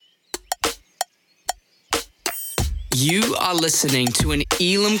You are listening to an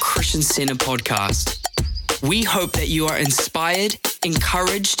Elam Christian Center podcast. We hope that you are inspired,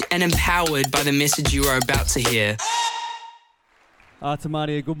 encouraged, and empowered by the message you are about to hear.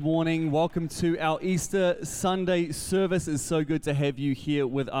 Tamaria, good morning. Welcome to our Easter Sunday service. It's so good to have you here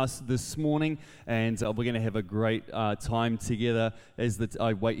with us this morning, and we're going to have a great time together as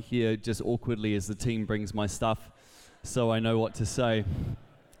I wait here just awkwardly as the team brings my stuff so I know what to say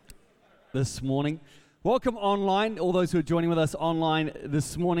this morning. Welcome online, all those who are joining with us online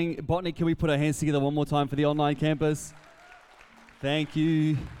this morning. Botany, can we put our hands together one more time for the online campus? Thank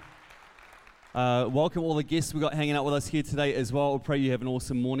you. Welcome all the guests we've got hanging out with us here today as well. I pray you have an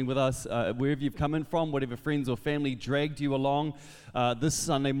awesome morning with us. Wherever you've come in from, whatever friends or family dragged you along this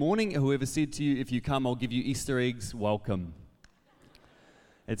Sunday morning, whoever said to you, if you come, I'll give you Easter eggs, welcome.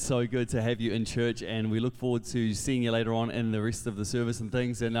 It's so good to have you in church, and we look forward to seeing you later on in the rest of the service and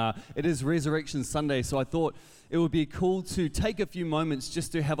things. And it is Resurrection Sunday, so I thought it would be cool to take a few moments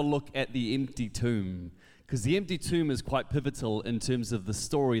just to have a look at the empty tomb, because the empty tomb is quite pivotal in terms of the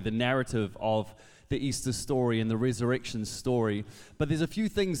story, the narrative of the Easter story and the resurrection story. But there's a few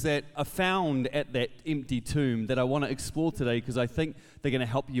things that are found at that empty tomb that I want to explore today, because I think they're going to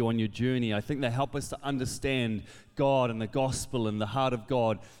help you on your journey. I think they help us to understand God and the gospel and the heart of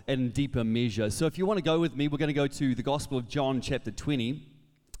God in deeper measure. So if you want to go with me, we're going to go to the Gospel of John chapter 20.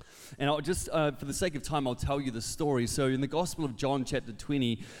 And I'll just, for the sake of time, I'll tell you the story. So in the Gospel of John chapter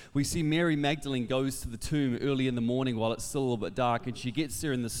 20, we see Mary Magdalene goes to the tomb early in the morning while it's still a little bit dark, and she gets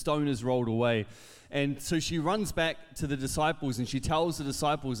there and the stone is rolled away. And so she runs back to the disciples and she tells the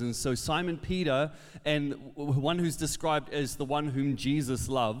disciples, and so Simon Peter, and one who's described as the one whom Jesus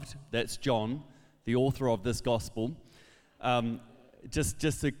loved, that's John, the author of this gospel, just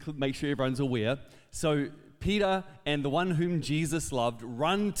to make sure everyone's aware. So Peter and the one whom Jesus loved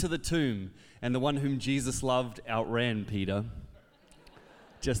run to the tomb, and the one whom Jesus loved outran Peter.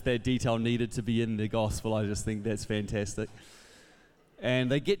 Just that detail needed to be in the gospel. I just think that's fantastic.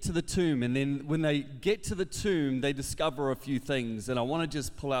 And they get to the tomb, and then when they get to the tomb, they discover a few things. And I want to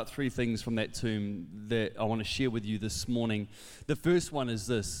just pull out three things from that tomb that I want to share with you this morning. The first one is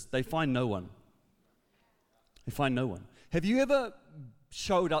this: they find no one. They find no one. Have you ever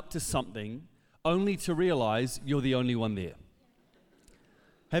showed up to something only to realize you're the only one there?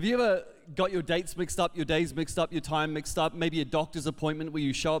 Have you ever got your dates mixed up, your days mixed up, your time mixed up? Maybe a doctor's appointment where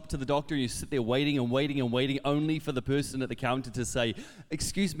you show up to the doctor and you sit there waiting and waiting and waiting only for the person at the counter to say,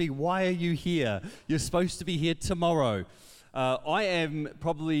 "Excuse me, why are you here? You're supposed to be here tomorrow." I am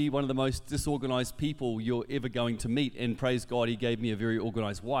probably one of the most disorganized people you're ever going to meet, and praise God, He gave me a very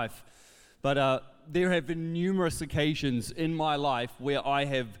organized wife. But there have been numerous occasions in my life where I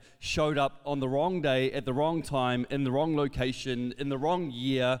have showed up on the wrong day, at the wrong time, in the wrong location, in the wrong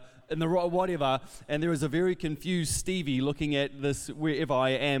year, in the wrong whatever, and there is a very confused Stevie looking at this wherever I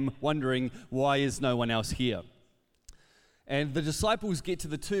am, wondering, why is no one else here? And the disciples get to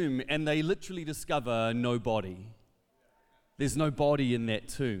the tomb, and they literally discover no body. There's no body in that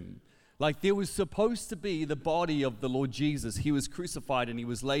tomb. Like, there was supposed to be the body of the Lord Jesus. He was crucified and He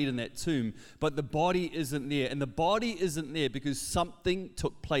was laid in that tomb, but the body isn't there. And the body isn't there because something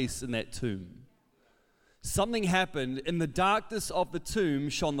took place in that tomb. Something happened. In the darkness of the tomb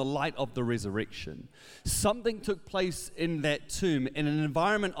shone the light of the resurrection. Something took place in that tomb. In an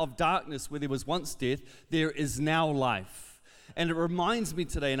environment of darkness where there was once death, there is now life. And it reminds me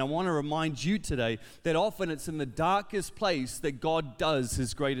today, and I want to remind you today, that often it's in the darkest place that God does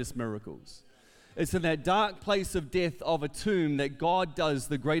His greatest miracles. It's in that dark place of death of a tomb that God does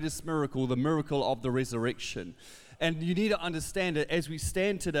the greatest miracle, the miracle of the resurrection. And you need to understand it as we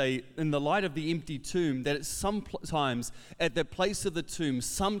stand today in the light of the empty tomb, that it's sometimes at the place of the tomb,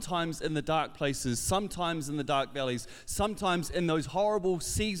 sometimes in the dark places, sometimes in the dark valleys, sometimes in those horrible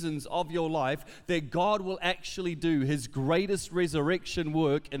seasons of your life, that God will actually do His greatest resurrection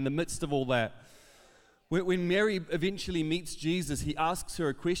work in the midst of all that. When Mary eventually meets Jesus, He asks her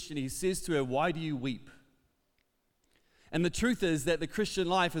a question. He says to her, "Why do you weep?" And the truth is that the Christian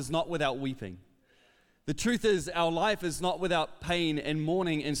life is not without weeping. The truth is, our life is not without pain and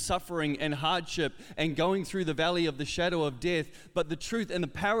mourning and suffering and hardship and going through the valley of the shadow of death. But the truth and the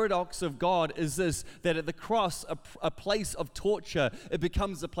paradox of God is this, that at the cross, a place of torture, it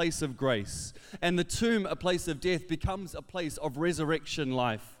becomes a place of grace. And the tomb, a place of death, becomes a place of resurrection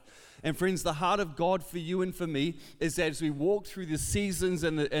life. And friends, the heart of God for you and for me is that as we walk through the seasons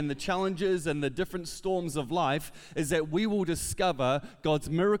and the challenges and the different storms of life, is that we will discover God's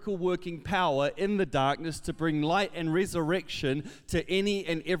miracle working power in the darkness to bring light and resurrection to any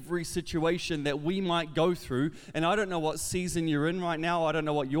and every situation that we might go through. And I don't know what season you're in right now. I don't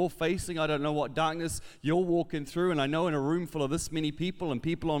know what you're facing. I don't know what darkness you're walking through. And I know in a room full of this many people and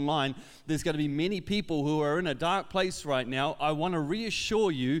people online, there's going to be many people who are in a dark place right now. I want to reassure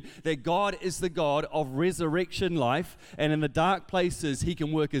you that God is the God of resurrection life, and in the dark places, He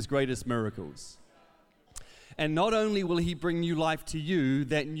can work His greatest miracles. And not only will He bring new life to you,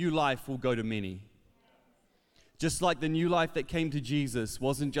 that new life will go to many. Just like the new life that came to Jesus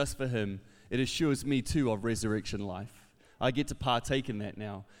wasn't just for Him, it assures me too of resurrection life. I get to partake in that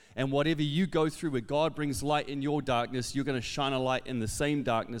now. And whatever you go through where God brings light in your darkness, you're going to shine a light in the same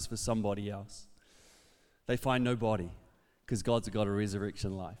darkness for somebody else. They find nobody because God's a God of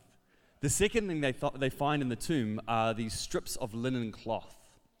resurrection life. The second thing they find in the tomb are these strips of linen cloth.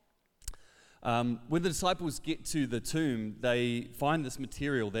 When the disciples get to the tomb, they find this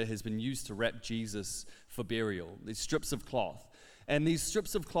material that has been used to wrap Jesus for burial, these strips of cloth. And these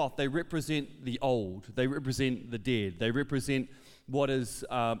strips of cloth, they represent the old, they represent the dead, they represent what is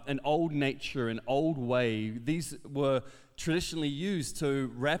an old nature, an old way. These were traditionally used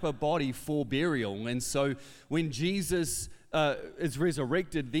to wrap a body for burial. And so when Jesus is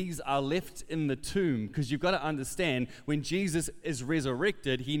resurrected, these are left in the tomb, because you've got to understand, when Jesus is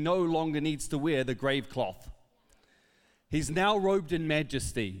resurrected, He no longer needs to wear the grave cloth. He's now robed in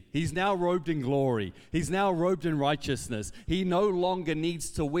majesty. He's now robed in glory. He's now robed in righteousness. He no longer needs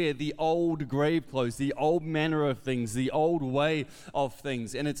to wear the old grave clothes, the old manner of things, the old way of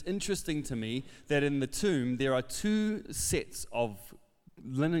things. And it's interesting to me that in the tomb, there are two sets of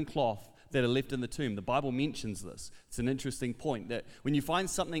linen cloth that are left in the tomb. The Bible mentions this. It's an interesting point that when you find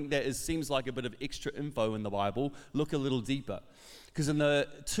something that seems like a bit of extra info in the Bible, look a little deeper. Because in the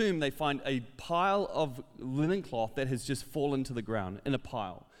tomb, they find a pile of linen cloth that has just fallen to the ground in a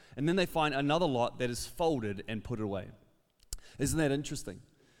pile. And then they find another lot that is folded and put away. Isn't that interesting?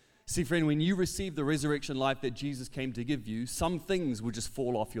 See, friend, when you receive the resurrection life that Jesus came to give you, some things will just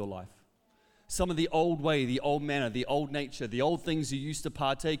fall off your life. Some of the old way, the old manner, the old nature, the old things you used to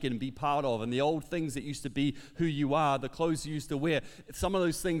partake in and be part of, and the old things that used to be who you are, the clothes you used to wear, some of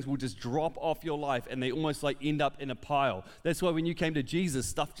those things will just drop off your life and they almost like end up in a pile. That's why when you came to Jesus,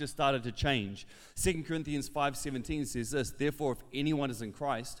 stuff just started to change. 2 Corinthians 5:17 says this, "Therefore, if anyone is in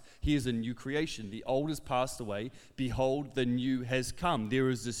Christ, he is a new creation. The old has passed away. Behold, the new has come." There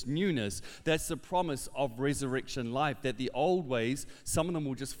is this newness. That's the promise of resurrection life, that the old ways, some of them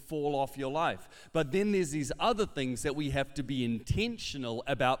will just fall off your life. But then there's these other things that we have to be intentional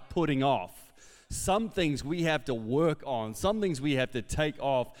about putting off. Some things we have to work on. Some things we have to take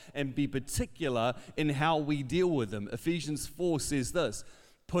off and be particular in how we deal with them. Ephesians 4 says this,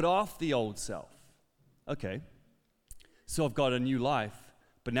 "Put off the old self." Okay, so I've got a new life,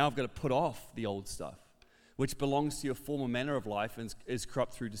 but now I've got to put off the old stuff, which belongs to your former manner of life and is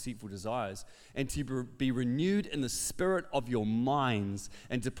corrupt through deceitful desires, and to be renewed in the spirit of your minds,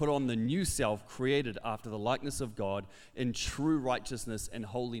 and to put on the new self created after the likeness of God in true righteousness and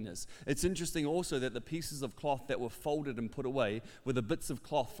holiness. It's interesting also that the pieces of cloth that were folded and put away were the bits of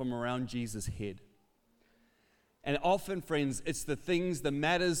cloth from around Jesus' head. And often, friends, it's the things, the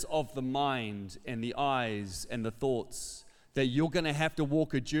matters of the mind and the eyes and the thoughts that you're going to have to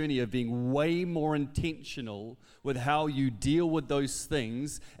walk a journey of being way more intentional with how you deal with those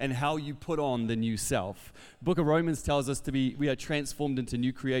things and how you put on the new self. Book of Romans tells us we are transformed into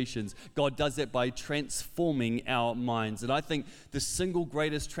new creations. God does that by transforming our minds. And I think the single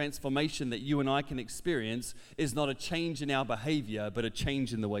greatest transformation that you and I can experience is not a change in our behavior, but a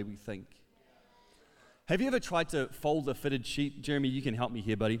change in the way we think. Have you ever tried to fold a fitted sheet? Jeremy, you can help me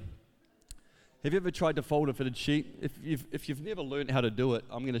here, buddy. Have you ever tried to fold a fitted sheet? If you've never learned how to do it,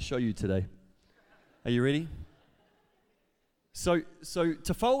 I'm going to show you today. Are you ready? So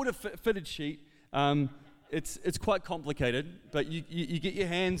to fold a fitted sheet, it's quite complicated. But you get your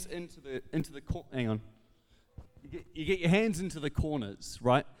hands into the hang on. You get your hands into the corners,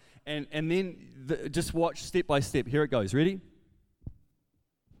 right? And then just watch step by step. Here it goes. Ready?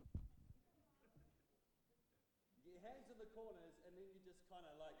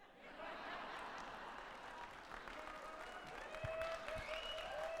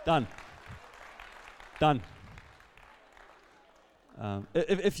 Done.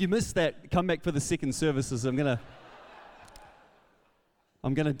 If you missed that, come back for the second services. I'm gonna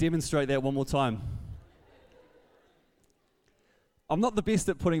demonstrate that one more time. I'm not the best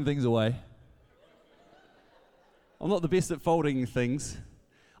at putting things away. I'm not the best at folding things.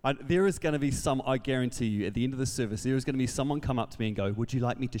 There is going to be I guarantee you, at the end of the service, there is going to be someone come up to me and go, would you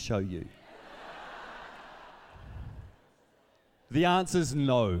like me to show you? The answer is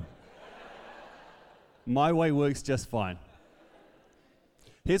no. My way works just fine.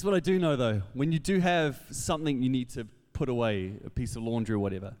 Here's what I do know, though. When you do have something you need to put away, a piece of laundry or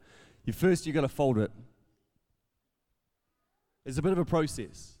whatever, you got to fold it. It's a bit of a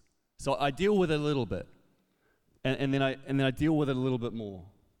process. So I deal with it a little bit, and then I deal with it a little bit more,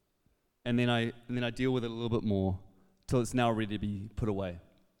 and then I deal with it a little bit more, till it's now ready to be put away.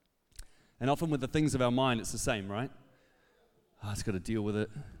 And often with the things of our mind, it's the same, right? Oh, I just got to deal with it.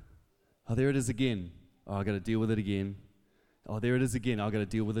 Oh, there it is again. Oh, I got to deal with it again. Oh, there it is again. I got to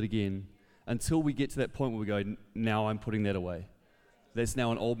deal with it again. Until we get to that point where we go, now I'm putting that away. That's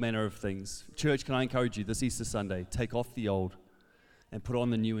now an old manner of things. Church, can I encourage you this Easter Sunday, take off the old and put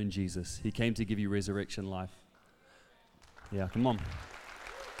on the new in Jesus. He came to give you resurrection life. Yeah, come on.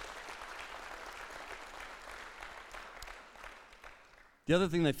 The other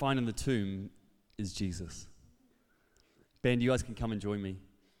thing they find in the tomb is Jesus. Band, you guys can come and join me.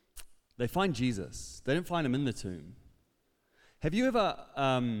 They find Jesus. They don't find him in the tomb. Have you ever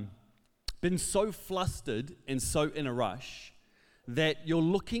been so flustered and so in a rush that you're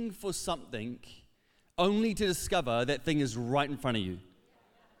looking for something only to discover that thing is right in front of you?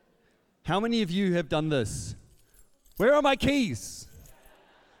 How many of you have done this? Where are my keys?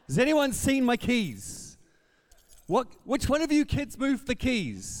 Has anyone seen my keys? Which one of you kids moved the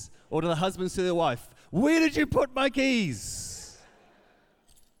keys? Or do the husbands to their wife, where did you put my keys?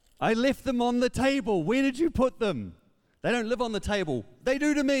 I left them on the table. Where did you put them? They don't live on the table. They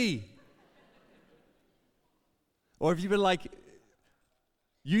do to me. Or have you been like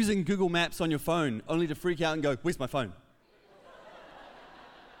using Google Maps on your phone only to freak out and go, where's my phone?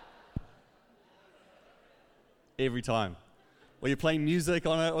 Every time. Or you're playing music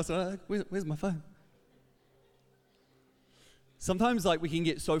on it or something, where's my phone? Sometimes we can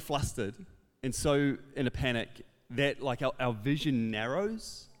get so flustered and so in a panic that our vision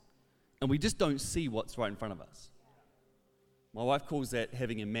narrows and we just don't see what's right in front of us. My wife calls that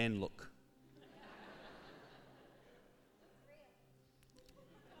having a man look.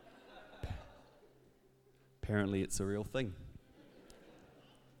 Apparently it's a real thing.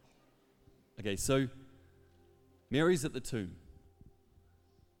 Okay, so Mary's at the tomb.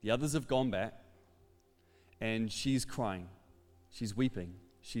 The others have gone back and she's crying. She's weeping.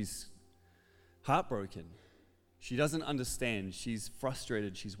 She's heartbroken. She doesn't understand. She's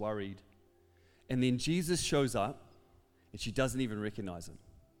frustrated. She's worried. And then Jesus shows up and she doesn't even recognize him.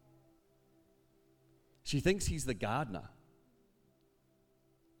 She thinks he's the gardener.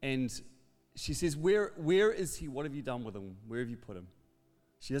 And she says, where is he? What have you done with him? Where have you put him?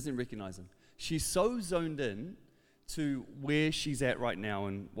 She doesn't recognize him. She's so zoned in to where she's at right now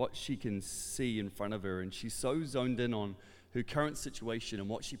and what she can see in front of her. And she's so zoned in on her current situation and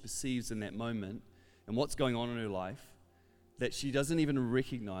what she perceives in that moment and what's going on in her life that she doesn't even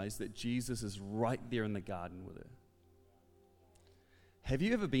recognize that Jesus is right there in the garden with her. Have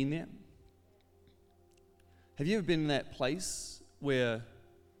you ever been there? Have you ever been in that place where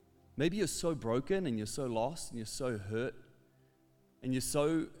maybe you're so broken and you're so lost and you're so hurt and you're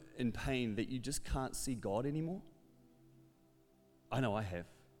so in pain that you just can't see God anymore? I know I have.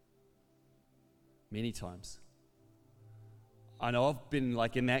 Many times. I know I've been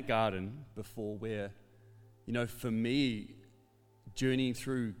in that garden before where, for me, journeying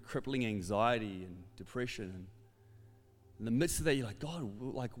through crippling anxiety and depression, and in the midst of that, you're like, God,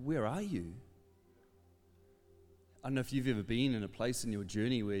 where are you? I don't know if you've ever been in a place in your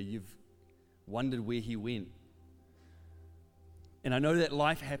journey where you've wondered where he went. And I know that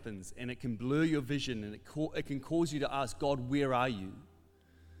life happens and it can blur your vision and it can cause you to ask, God, where are you?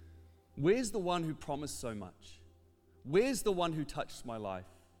 Where's the one who promised so much? Where's the one who touched my life?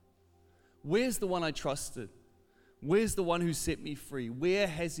 Where's the one I trusted? Where's the one who set me free? Where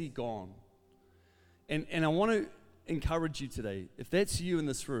has he gone? And I want to encourage you today, if that's you in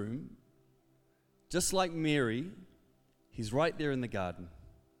this room, just like Mary, he's right there in the garden.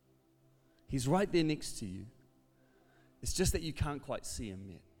 He's right there next to you. It's just that you can't quite see him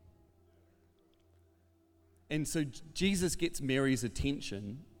yet. And so Jesus gets Mary's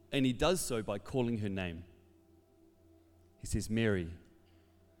attention, and he does so by calling her name. He says, Mary.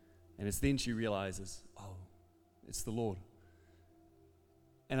 And it's then she realizes, oh, it's the Lord.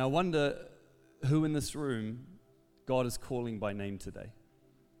 And I wonder who in this room God is calling by name today.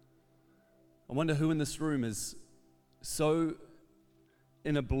 I wonder who in this room is so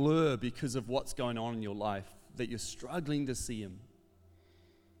in a blur because of what's going on in your life that you're struggling to see him.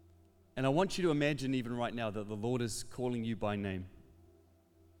 And I want you to imagine even right now that the Lord is calling you by name.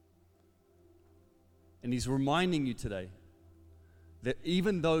 And he's reminding you today that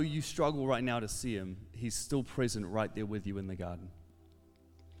even though you struggle right now to see him, he's still present right there with you in the garden.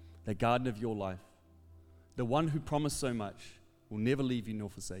 The garden of your life. The one who promised so much will never leave you nor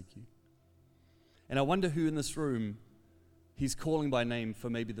forsake you. And I wonder who in this room he's calling by name for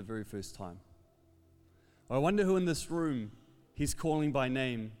maybe the very first time. Or I wonder who in this room he's calling by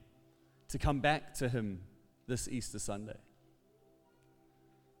name to come back to him this Easter Sunday.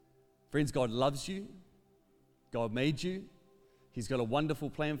 Friends, God loves you. God made you. He's got a wonderful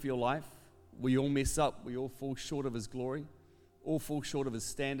plan for your life. We all mess up. We all fall short of his glory. All fall short of his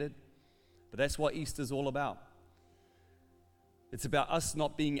standard. But that's what Easter's all about. It's about us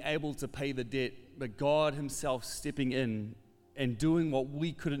not being able to pay the debt, but God himself stepping in and doing what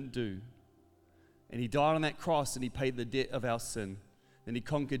we couldn't do. And he died on that cross and he paid the debt of our sin. And he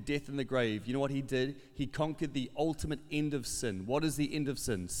conquered death in the grave. You know what he did? He conquered the ultimate end of sin. What is the end of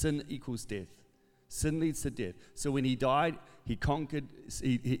sin? Sin equals death. Sin leads to death. So when he died, he conquered,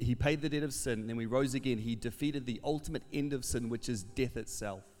 he paid the debt of sin. And then we rose again. He defeated the ultimate end of sin, which is death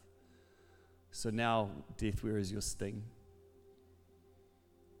itself. So now, death, where is your sting?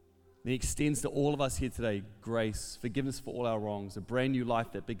 And he extends to all of us here today grace, forgiveness for all our wrongs, a brand new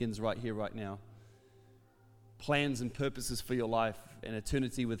life that begins right here, right now. Plans and purposes for your life and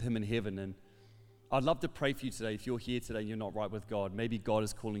eternity with him in heaven. And I'd love to pray for you today. If you're here today and you're not right with God, maybe God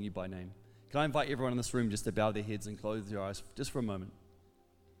is calling you by name. Can I invite everyone in this room just to bow their heads and close their eyes just for a moment?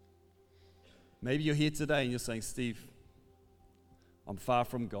 Maybe you're here today and you're saying, Steve, I'm far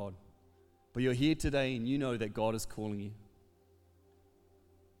from God. But you're here today and you know that God is calling you.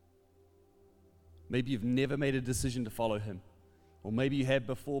 Maybe you've never made a decision to follow him. Or maybe you have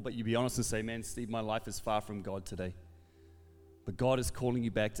before, but you be honest and say, man, Steve, my life is far from God today. But God is calling you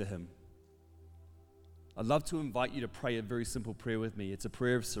back to him. I'd love to invite you to pray a very simple prayer with me. It's a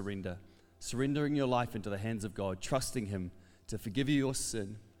prayer of surrender. Surrendering your life into the hands of God, trusting him to forgive you your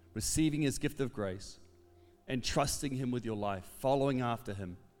sin, receiving his gift of grace, and trusting him with your life, following after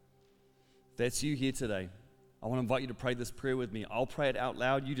him. If that's you here today, I want to invite you to pray this prayer with me. I'll pray it out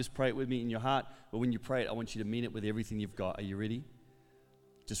loud. You just pray it with me in your heart. But when you pray it, I want you to mean it with everything you've got. Are you ready?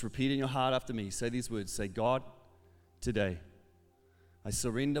 Just repeat in your heart after me. Say these words. Say, God, today, I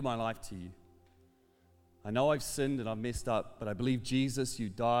surrender my life to you. I know I've sinned and I've messed up, but I believe, Jesus, you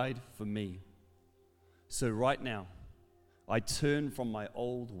died for me. So right now, I turn from my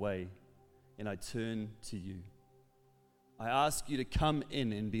old way and I turn to you. I ask you to come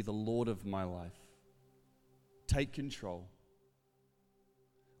in and be the Lord of my life. Take control.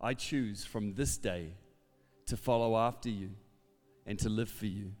 I choose from this day to follow after you and to live for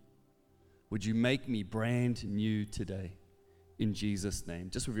you. Would you make me brand new today? In Jesus' name.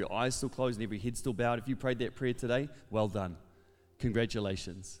 Just with your eyes still closed and every head still bowed. If you prayed that prayer today, well done.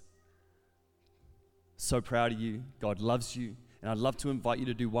 Congratulations. So proud of you. God loves you. And I'd love to invite you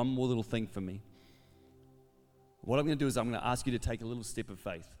to do one more little thing for me. What I'm going to do is I'm going to ask you to take a little step of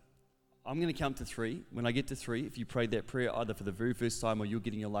faith. I'm going to count to 3. When I get to 3, if you prayed that prayer either for the very first time or you're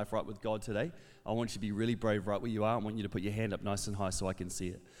getting your life right with God today, I want you to be really brave right where you are. I want you to put your hand up nice and high so I can see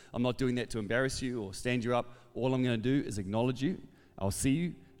it. I'm not doing that to embarrass you or stand you up. All I'm going to do is acknowledge you. I'll see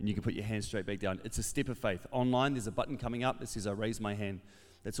you, and you can put your hand straight back down. It's a step of faith. Online, there's a button coming up that says, I raise my hand.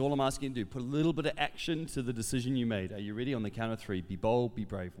 That's all I'm asking you to do. Put a little bit of action to the decision you made. Are you ready? On the count of 3. Be bold, be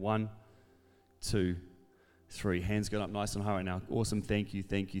brave. 1, 2, 3. Hands going up nice and high right now. Awesome. Thank you,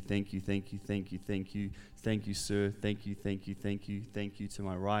 thank you, thank you, thank you, thank you, thank you. Thank you, sir. Thank you, thank you, thank you. Thank you to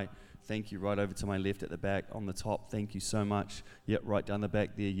my right. Thank you right over to my left at the back on the top. Thank you so much. Yep, right down the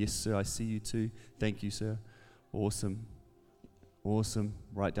back there. Yes, sir. I see you too. Thank you, sir. Awesome. Awesome.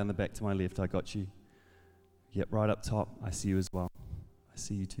 Right down the back to my left. I got you. Yep, right up top. I see you as well. I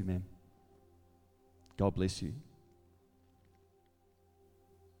see you too, man. God bless you.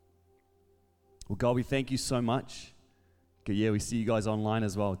 Well, God, we thank you so much. Yeah, we see you guys online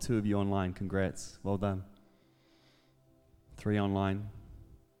as well. 2 of you online. Congrats. Well done. 3 online.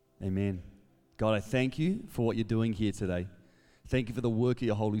 Amen. God, I thank you for what you're doing here today. Thank you for the work of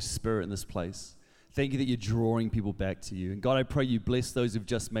your Holy Spirit in this place. Thank you that you're drawing people back to you. And God, I pray you bless those who've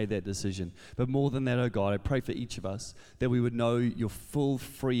just made that decision. But more than that, oh God, I pray for each of us that we would know your full,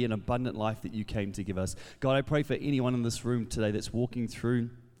 free, and abundant life that you came to give us. God, I pray for anyone in this room today that's walking through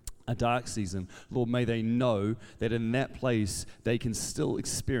a dark season. Lord, may they know that in that place they can still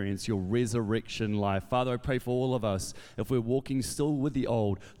experience your resurrection life. Father, I pray for all of us, if we're walking still with the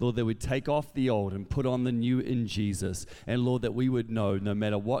old, Lord, that we'd take off the old and put on the new in Jesus. And Lord, that we would know no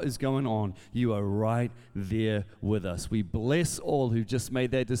matter what is going on, you are right there with us. We bless all who've just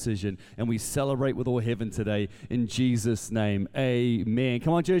made that decision, and we celebrate with all heaven today in Jesus' name. Amen.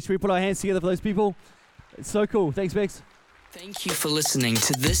 Come on, church, should we put our hands together for those people? It's so cool. Thanks, Bex. Thank you for listening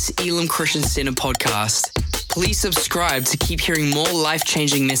to this Elam Christian Center podcast. Please subscribe to keep hearing more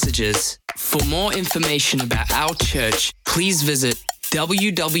life-changing messages. For more information about our church, please visit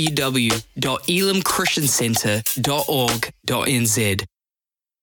www.elamchristiancenter.org.nz.